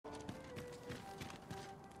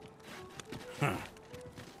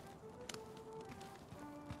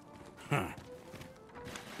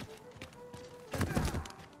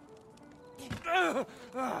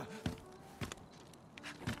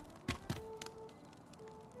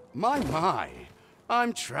My,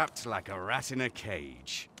 I'm trapped like a rat in a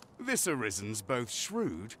cage. This Arisen's both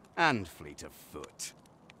shrewd and fleet of foot.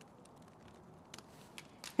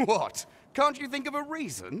 What? Can't you think of a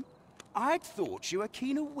reason? I'd thought you were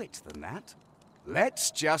keener wit than that.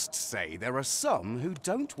 Let's just say there are some who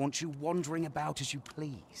don't want you wandering about as you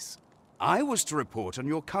please. I was to report on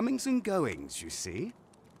your comings and goings, you see.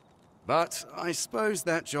 But I suppose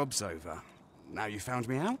that job's over. Now you found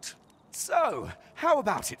me out? So, how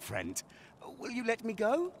about it, friend? Will you let me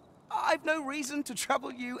go? I've no reason to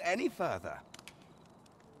trouble you any further.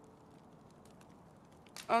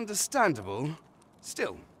 Understandable.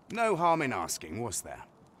 Still, no harm in asking, was there?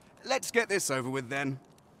 Let's get this over with then.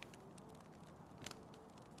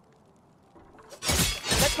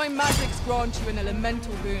 Let my magics grant you an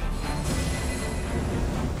elemental boon.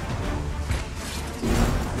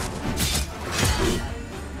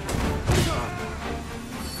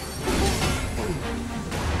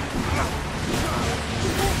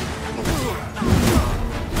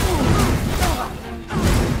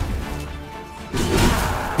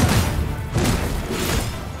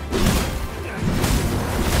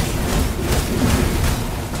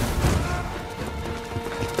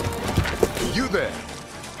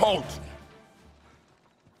 Halt!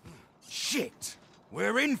 Shit!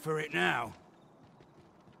 We're in for it now.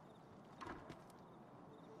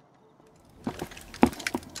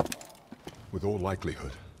 With all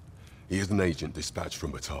likelihood, he is an agent dispatched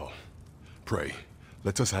from Batal. Pray,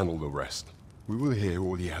 let us handle the rest. We will hear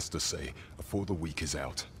all he has to say before the week is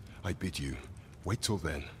out. I bid you, wait till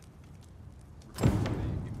then.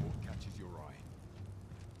 Before catches your eye.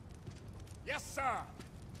 Yes, sir!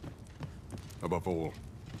 Above all,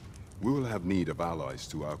 we will have need of allies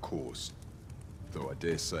to our cause. Though I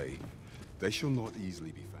dare say, they shall not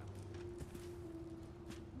easily be found.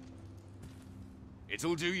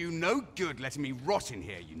 It'll do you no good letting me rot in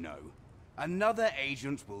here, you know. Another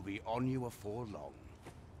agent will be on you afore long.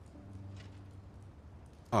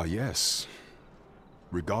 Ah, yes.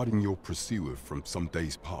 Regarding your pursuer from some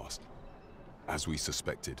days past. As we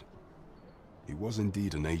suspected, he was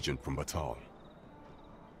indeed an agent from Batal.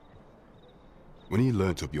 When he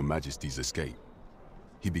learnt of your Majesty's escape,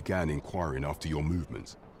 he began inquiring after your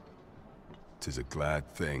movements. 'Tis a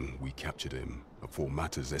glad thing we captured him before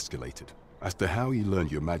matters escalated. As to how he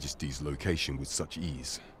learned your Majesty's location with such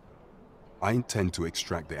ease, I intend to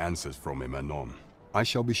extract the answers from him anon. I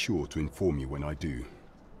shall be sure to inform you when I do.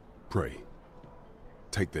 Pray,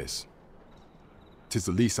 take this. 'Tis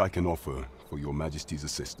the least I can offer for your Majesty's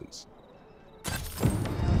assistance.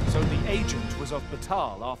 So the agent was of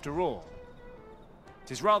Batal after all.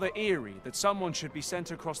 It is rather eerie that someone should be sent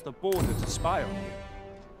across the border to spy on you.